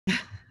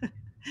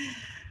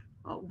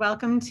Well,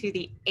 welcome to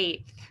the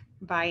 8th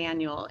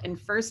biannual and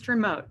first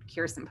remote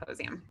Cure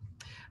Symposium.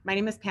 My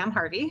name is Pam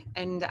Harvey,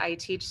 and I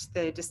teach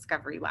the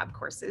Discovery Lab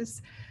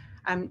courses.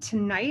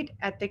 Tonight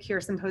at the Cure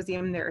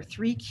Symposium, there are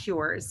 3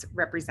 cures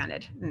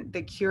represented.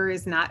 The cure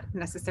is not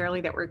necessarily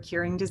that we're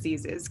curing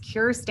diseases.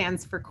 CURE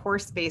stands for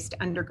course-based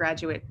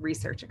undergraduate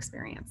research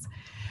experience.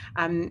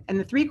 And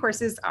the 3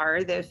 courses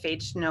are the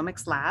Phage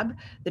Genomics Lab,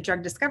 the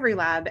Drug Discovery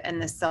Lab, and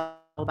the Cell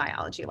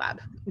Biology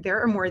Lab. There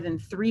are more than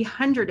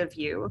 300 of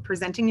you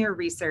presenting your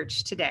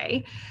research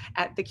today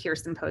at the Cure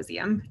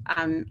Symposium.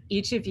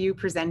 Each of you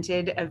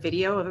presented a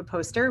video of a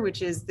poster,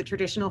 which is the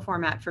traditional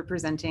format for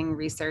presenting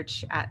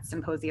research at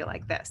symposia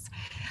like this.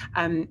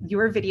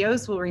 Your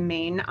videos will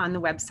remain on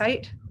the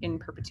website in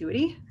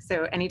perpetuity.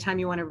 So anytime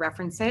you want to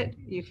reference it,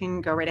 you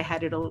can go right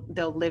ahead.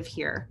 They'll live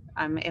here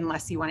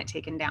unless you want it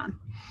taken down.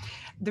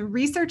 The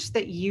research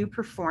that you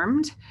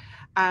performed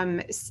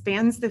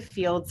spans the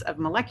fields of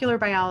molecular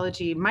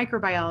biology,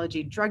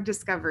 microbiology, drug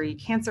discovery,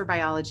 cancer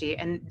biology,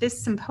 and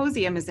this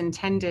symposium is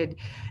intended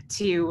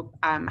to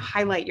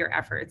highlight your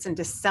efforts and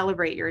to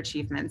celebrate your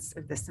achievements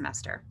of this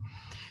semester.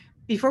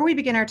 Before we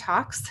begin our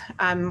talks,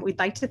 we'd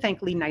like to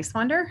thank Lee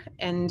Neiswander,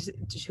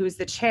 who is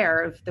the chair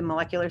of the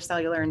Molecular,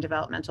 Cellular, and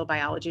Developmental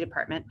Biology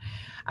Department,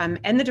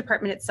 and the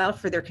department itself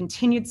for their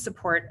continued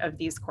support of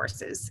these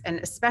courses, and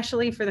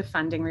especially for the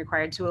funding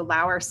required to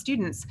allow our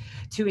students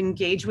to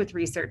engage with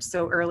research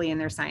so early in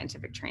their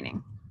scientific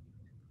training.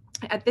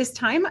 At this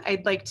time,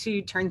 I'd like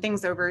to turn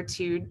things over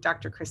to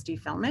Dr. Christy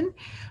Fillman,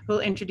 who will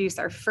introduce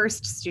our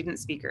first student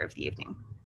speaker of the evening.